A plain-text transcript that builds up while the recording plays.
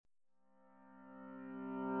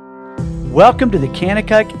Welcome to the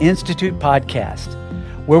Kanakuk Institute podcast,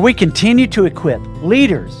 where we continue to equip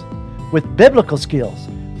leaders with biblical skills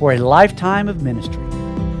for a lifetime of ministry.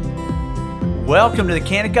 Welcome to the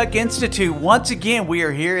Kanakuk Institute. Once again, we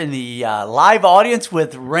are here in the live audience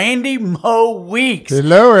with Randy Moe Weeks.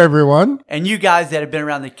 Hello, everyone. And you guys that have been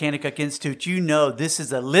around the Kanakuk Institute, you know this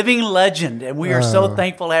is a living legend, and we are so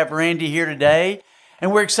thankful to have Randy here today.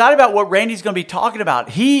 And we're excited about what Randy's going to be talking about.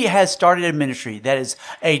 He has started a ministry that is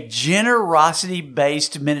a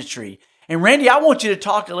generosity-based ministry. And Randy, I want you to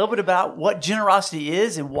talk a little bit about what generosity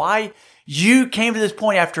is and why you came to this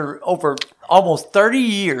point after over almost 30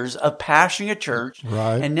 years of pastoring a church.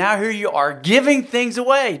 Right. And now here you are giving things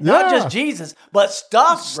away. Not just Jesus, but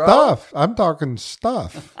stuff, bro. Stuff. I'm talking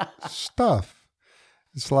stuff. Stuff.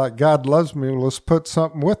 It's like God loves me. Let's put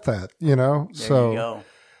something with that, you know? There you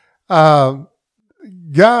go.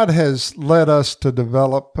 God has led us to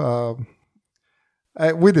develop,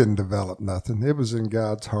 we didn't develop nothing. It was in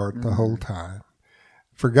God's heart the whole time.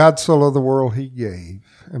 For God so loved the world, he gave.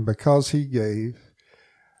 And because he gave,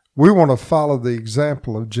 we want to follow the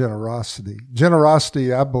example of generosity.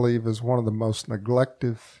 Generosity, I believe, is one of the most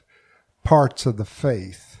neglected parts of the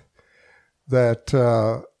faith that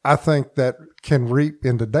I think that can reap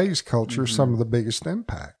in today's culture some of the biggest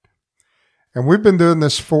impact. And we've been doing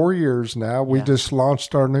this 4 years now. We just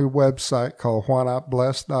launched our new website called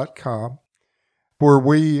whynotbless.com, where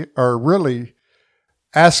we are really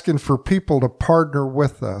asking for people to partner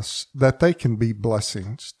with us that they can be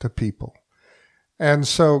blessings to people. And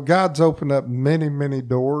so God's opened up many, many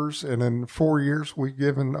doors. And in 4 years, we've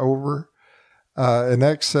given over in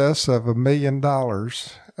excess of $1 million.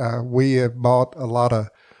 We have bought a lot of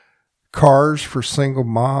cars for single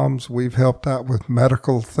moms. We've helped out with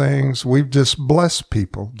medical things. We've just blessed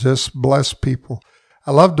people,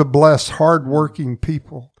 I love to bless hardworking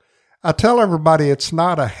people. I tell everybody it's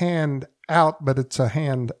not a hand out, but it's a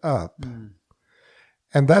hand up.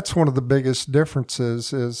 And that's one of the biggest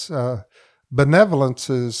differences is benevolence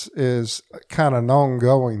is kind of an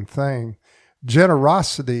ongoing thing.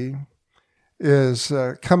 Generosity is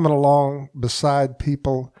coming along beside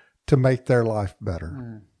people to make their life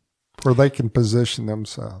better. Where they can position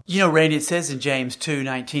themselves. You know, Randy, it says in James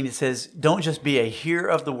 2:19, it says, don't just be a hearer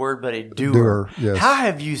of the word, but a doer. Yes. How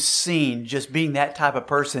have you seen just being that type of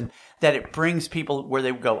person that it brings people where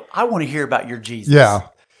they go, I want to hear about your Jesus? Yeah.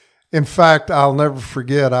 In fact, I'll never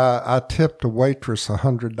forget, I tipped a waitress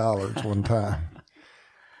 $100 one time.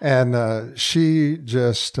 And she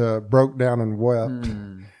just broke down and wept.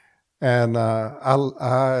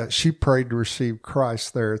 And she prayed to receive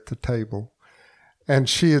Christ there at the table. And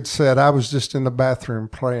she had said, I was just in the bathroom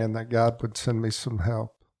praying that God would send me some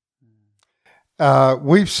help.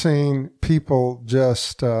 We've seen people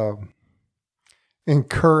just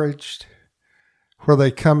encouraged where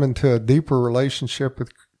they come into a deeper relationship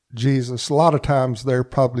with Jesus. A lot of times they've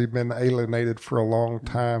probably been alienated for a long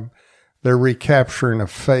time. They're recapturing a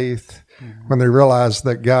faith when they realize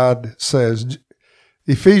that God says,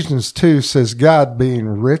 Ephesians 2 says, God being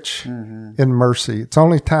rich in mercy. It's the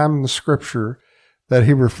only time in the scripture that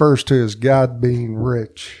he refers to as God being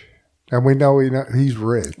rich. And we know he's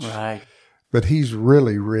rich. Right. But he's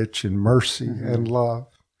really rich in mercy and love.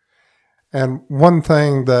 And one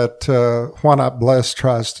thing that Why Not Blessed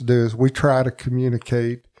tries to do is we try to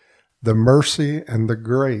communicate the mercy and the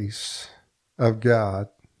grace of God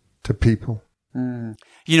to people. You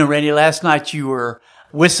know, Randy, last night you were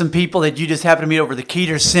with some people that you just happened to meet over the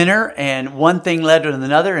Keeter Center, and one thing led to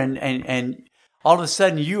another, and all of a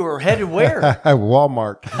sudden, you were headed where?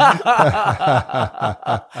 Walmart.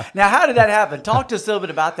 Now, how did that happen? Talk to us a little bit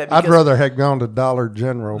about that. I'd rather have gone to Dollar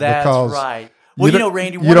General. That's because right. Well, you know,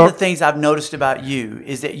 Randy, one of the things I've noticed about you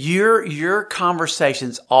is that your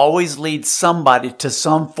conversations always lead somebody to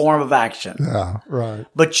some form of action. Yeah, right.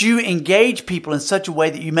 But you engage people in such a way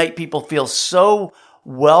that you make people feel so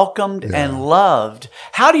welcomed and loved.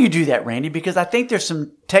 How do you do that, Randy? Because I think there's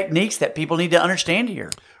some techniques that people need to understand here.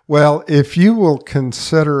 Well, if you will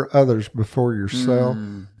consider others before yourself,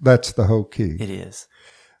 that's the whole key. It is.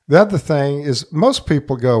 The other thing is most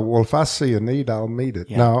people go, well, if I see a need, I'll meet it.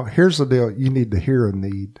 Yeah. Now, here's the deal. You need to hear a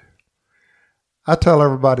need. I tell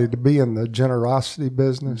everybody to be in the generosity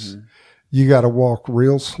business, you got to walk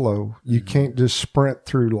real slow. You can't just sprint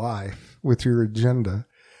through life with your agenda,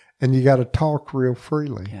 and you got to talk real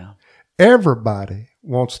freely. Yeah. Everybody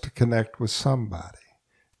wants to connect with somebody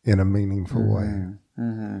in a meaningful way.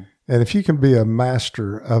 And if you can be a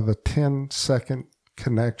master of a 10-second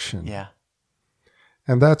connection,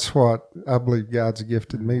 and that's what I believe God's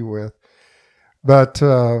gifted me with. But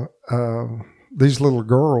these little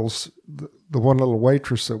girls, the one little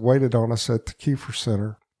waitress that waited on us at the Keefer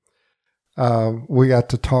Center, we got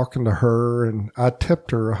to talking to her, and I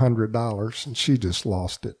tipped her $100, and she just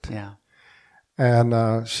lost it. Yeah.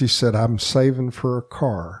 And she said, "I'm saving for a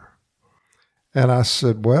car." And I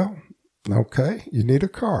said, "Well, okay, you need a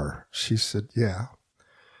car." She said, "Yeah."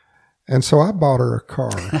 And so I bought her a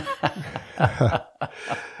car.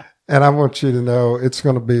 And I want you to know it's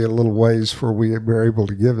going to be a little ways before we were able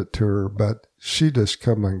to give it to her, but she just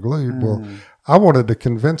come unglued. Well, I wanted to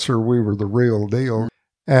convince her we were the real deal.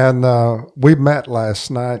 And we met last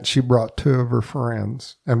night. She brought 2 of her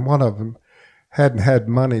friends, and one of them hadn't had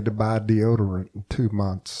money to buy deodorant in 2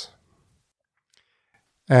 months.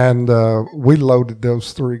 And we loaded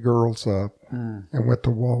those 3 girls up and went to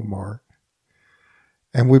Walmart.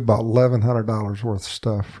 And we bought $1,100 worth of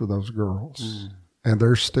stuff for those girls. And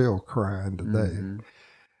they're still crying today.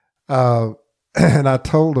 And I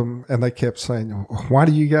told them, and they kept saying, "Why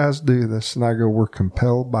do you guys do this?" And I go, "We're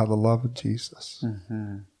compelled by the love of Jesus.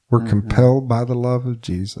 We're compelled by the love of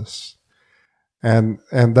Jesus." And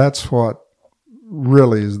that's what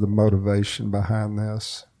really is the motivation behind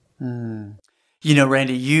this. You know,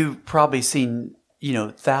 Randy, you've probably seen,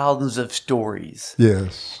 thousands of stories.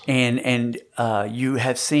 Yes. And you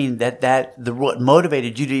have seen that what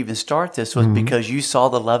motivated you to even start this was because you saw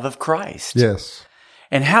the love of Christ. Yes.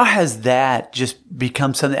 And how has that just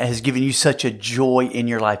become something that has given you such a joy in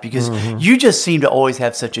your life? Because you just seem to always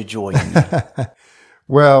have such a joy in you.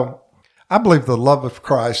 Well, I believe the love of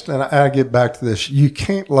Christ, and I get back to this, you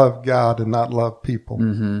can't love God and not love people.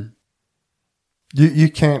 You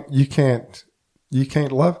can't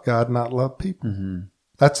love God and not love people.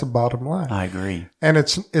 That's the bottom line. I agree. And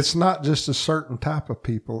it's not just a certain type of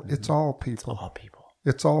people. It's all people. All people.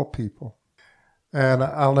 It's all people. And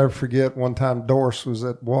I'll never forget one time Doris was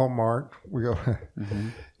at Walmart. We go,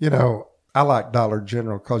 I like Dollar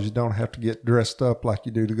General because you don't have to get dressed up like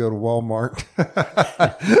you do to go to Walmart.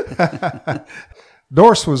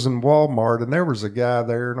 Doris was in Walmart, and there was a guy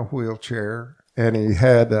there in a wheelchair, and he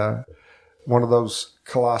had one of those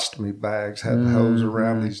colostomy bags, had the hose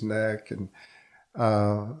around his neck, and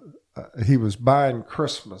he was buying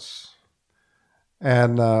Christmas.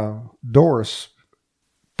 And Doris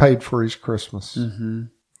paid for his Christmas.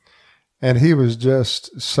 And he was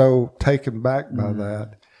just so taken back by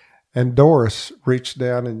that. And Doris reached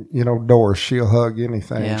down and, Doris, she'll hug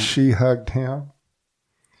anything. Yeah. She hugged him.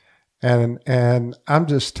 And I'm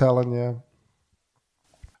just telling you,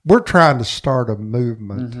 we're trying to start a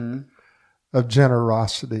movement of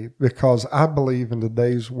generosity because I believe in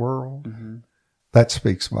today's world, that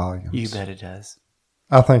speaks volumes. You bet it does.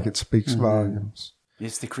 I think it speaks volumes.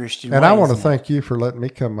 It's the Christian And way, I want to isn't it? thank you for letting me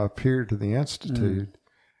come up here to the Institute.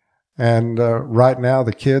 And right now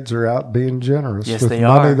the kids are out being generous Yes, with they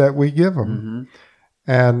money are. that we give them.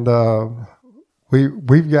 And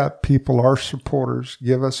we've got people, our supporters,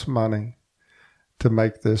 give us money to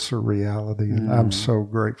make this a reality. And I'm so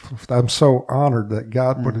grateful. I'm so honored that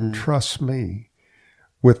God would entrust me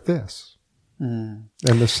with this in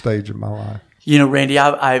this stage of my life. Randy,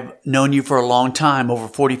 I've known you for a long time, over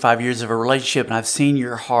 45 years of a relationship, and I've seen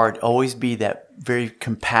your heart always be that very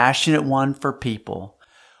compassionate one for people.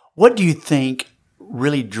 What do you think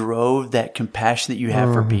really drove that compassion that you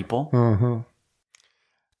have for people?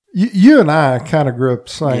 You and I kind of grew up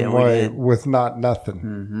the same Yeah, we way did. with not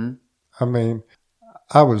nothing. I mean,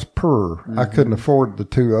 I was poor. I couldn't afford the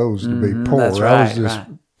 2 O's to be poor. That's I was right, just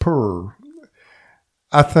right. poor.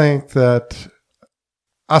 I think that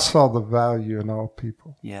I saw the value in all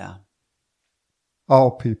people. Yeah.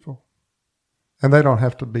 All people. And they don't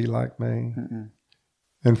have to be like me.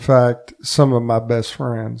 In fact, some of my best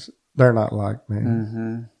friends, they're not like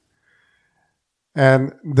me.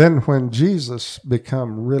 And then when Jesus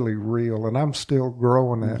become really real, and I'm still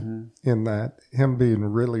growing in that, him being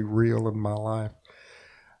really real in my life,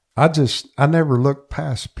 I never looked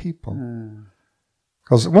past people.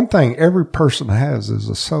 Because one thing every person has is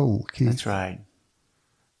a soul, Keith. That's right.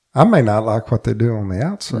 I may not like what they do on the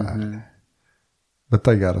outside, but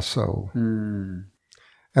they got a soul. And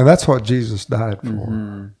that's what Jesus died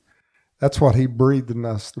for. That's what he breathed in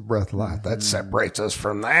us, the breath of life. That separates us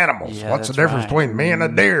from the animals. Yeah, What's the that's difference right. between me and a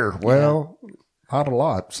deer? Well, not a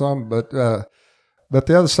lot, some, but the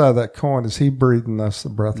other side of that coin is he breathed in us the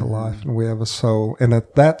breath of life, and we have a soul. And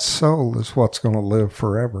that soul is what's going to live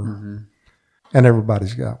forever. And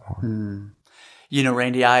everybody's got one.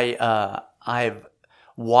 Randy, I've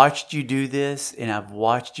watched you do this, and I've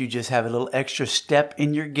watched you just have a little extra step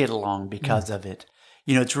in your get along because of it.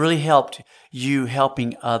 It's really helped you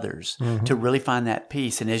helping others to really find that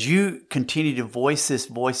peace. And as you continue to voice this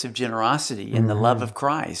voice of generosity and the love of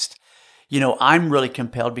Christ, I'm really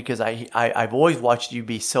compelled because I've always watched you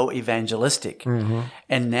be so evangelistic.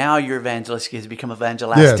 And now your evangelistic has become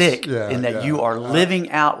evangelistic in that you are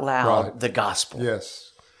living out loud the gospel.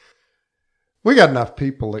 Yes. We got enough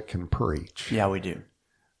people that can preach. Yeah, we do.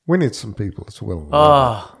 We need some people that's willing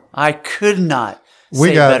to I could not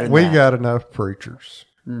say better than We that. got enough preachers.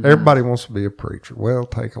 Everybody wants to be a preacher. Well,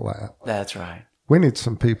 take a lap. That's right. We need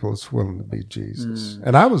some people that's willing to be Jesus.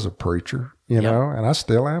 And I was a preacher, and I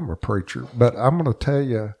still am a preacher. But I'm going to tell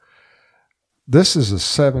you, this is a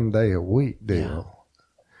 7-day-a-week deal.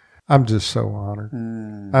 I'm just so honored.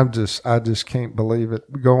 I just can't believe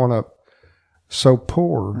it. Growing up so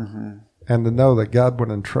poor, and to know that God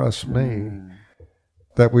would entrust me,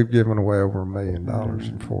 that we've given away over $1 million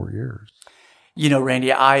in 4 years.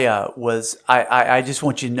 Randy, I just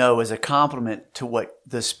want you to know, as a compliment to what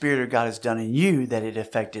the Spirit of God has done in you, that it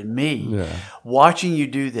affected me. Yeah. Watching you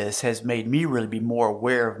do this has made me really be more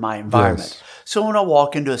aware of my environment. Yes. So when I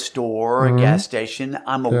walk into a store or a gas station,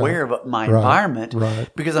 I'm aware of my environment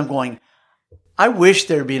because I'm going, I wish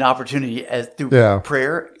there would be an opportunity through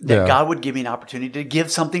prayer that God would give me an opportunity to give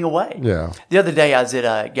something away. Yeah. The other day I was at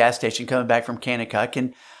a gas station coming back from Kanakuk,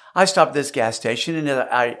 and I stopped at this gas station,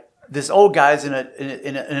 and this old guy's in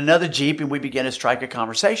another Jeep, and we began to strike a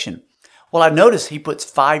conversation. Well, I noticed he puts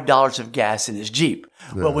 $5 of gas in his Jeep.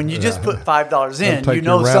 Well, when you just put $5 in, you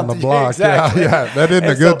know something. The block. Exactly. That isn't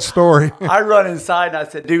a good story. I run inside and I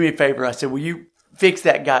said, do me a favor. I said, will you fix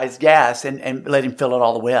that guy's gas and let him fill it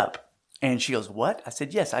all the way up? And she goes, what? I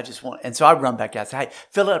said, yes, I just want. And so I run back out. I said, hey,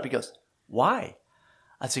 fill it up. He goes, why?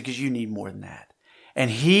 I said, because you need more than that. And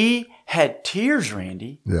he had tears,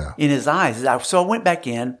 Randy, in his eyes. So I went back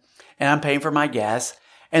in, and I'm paying for my gas.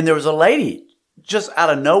 And there was a lady just out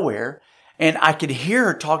of nowhere, and I could hear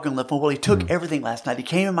her talking on the phone. Well, he took everything last night. He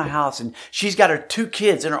came in my house, and she's got her 2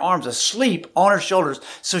 kids in her arms asleep on her shoulders.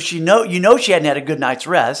 So she hadn't had a good night's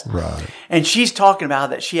rest. Right. And she's talking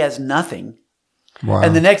about that she has nothing. Wow.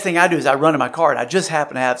 And the next thing I do is I run to my car, and I just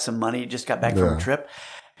happen to have some money. Just got back from a trip.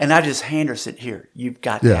 And I just hand her, said, here, you've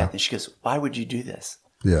got that. And she goes, why would you do this?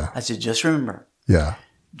 Yeah. I said, just remember. Yeah.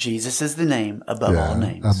 Jesus is the name above all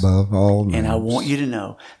names. Above all names. And I want you to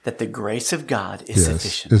know that the grace of God is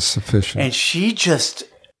sufficient. It's sufficient. And she just,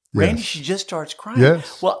 Randy, she just starts crying.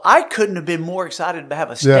 Yes. Well, I couldn't have been more excited to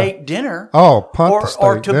have a steak dinner. Oh, punt the steak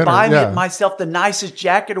or to dinner. buy myself the nicest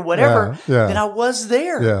jacket or whatever than I was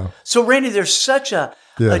there. Yeah. So, Randy, there's such a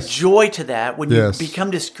joy to that when you become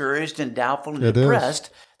discouraged and doubtful and depressed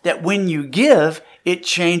that when you give, it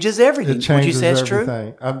changes everything. It changes Would you say it's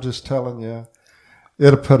everything. true? I'm just telling you.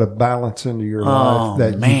 It'll put a balance into your life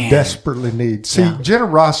that you desperately need. See,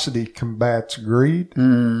 generosity combats greed.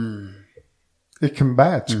 It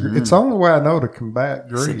combats greed. It's the only way I know to combat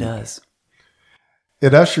greed. Yes, it does.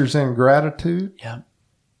 It ushers in gratitude. Yeah.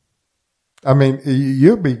 I mean,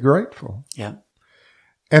 you'll be grateful. Yeah.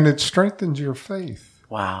 And it strengthens your faith.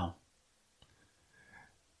 Wow.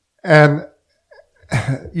 And,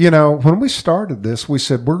 when we started this, we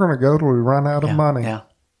said, we're going to go till we run out of money. Yeah.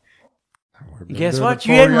 Guess what?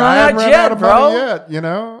 You hadn't run out yet,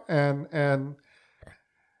 bro. And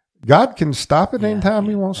God can stop it anytime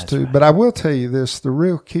He wants to. Right. But I will tell you this, the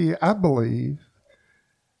real key, I believe,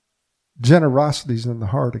 generosity is in the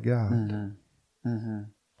heart of God.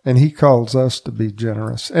 And He calls us to be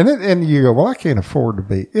generous. And you go, well, I can't afford to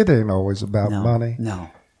be. It ain't always about money.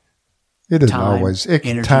 No. It isn't always. It's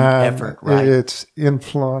energy, time, effort, right. It's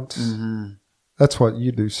influence. That's what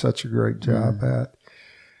you do such a great job at.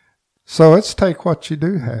 So let's take what you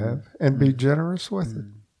do have and be generous with it.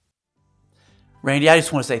 Randy, I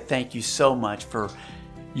just want to say thank you so much for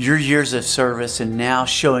your years of service and now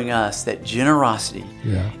showing us that generosity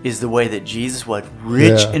is the way that Jesus was,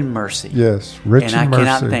 rich in mercy. Yes, rich in mercy. And I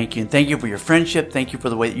cannot thank you. And thank you for your friendship. Thank you for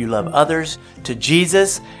the way that you love others, to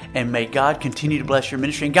Jesus, and may God continue to bless your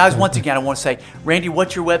ministry. And guys, once again, I want to say, Randy,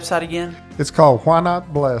 what's your website again? It's called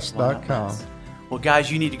whynotblessed.com. Well,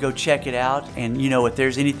 guys, you need to go check it out. And, if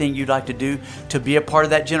there's anything you'd like to do to be a part of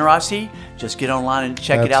that generosity, just get online and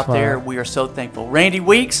check it out there. We are so thankful. Randy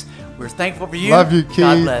Weeks, we're thankful for you. Love you, Keith.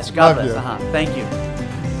 God bless. God Love bless. You. Thank you.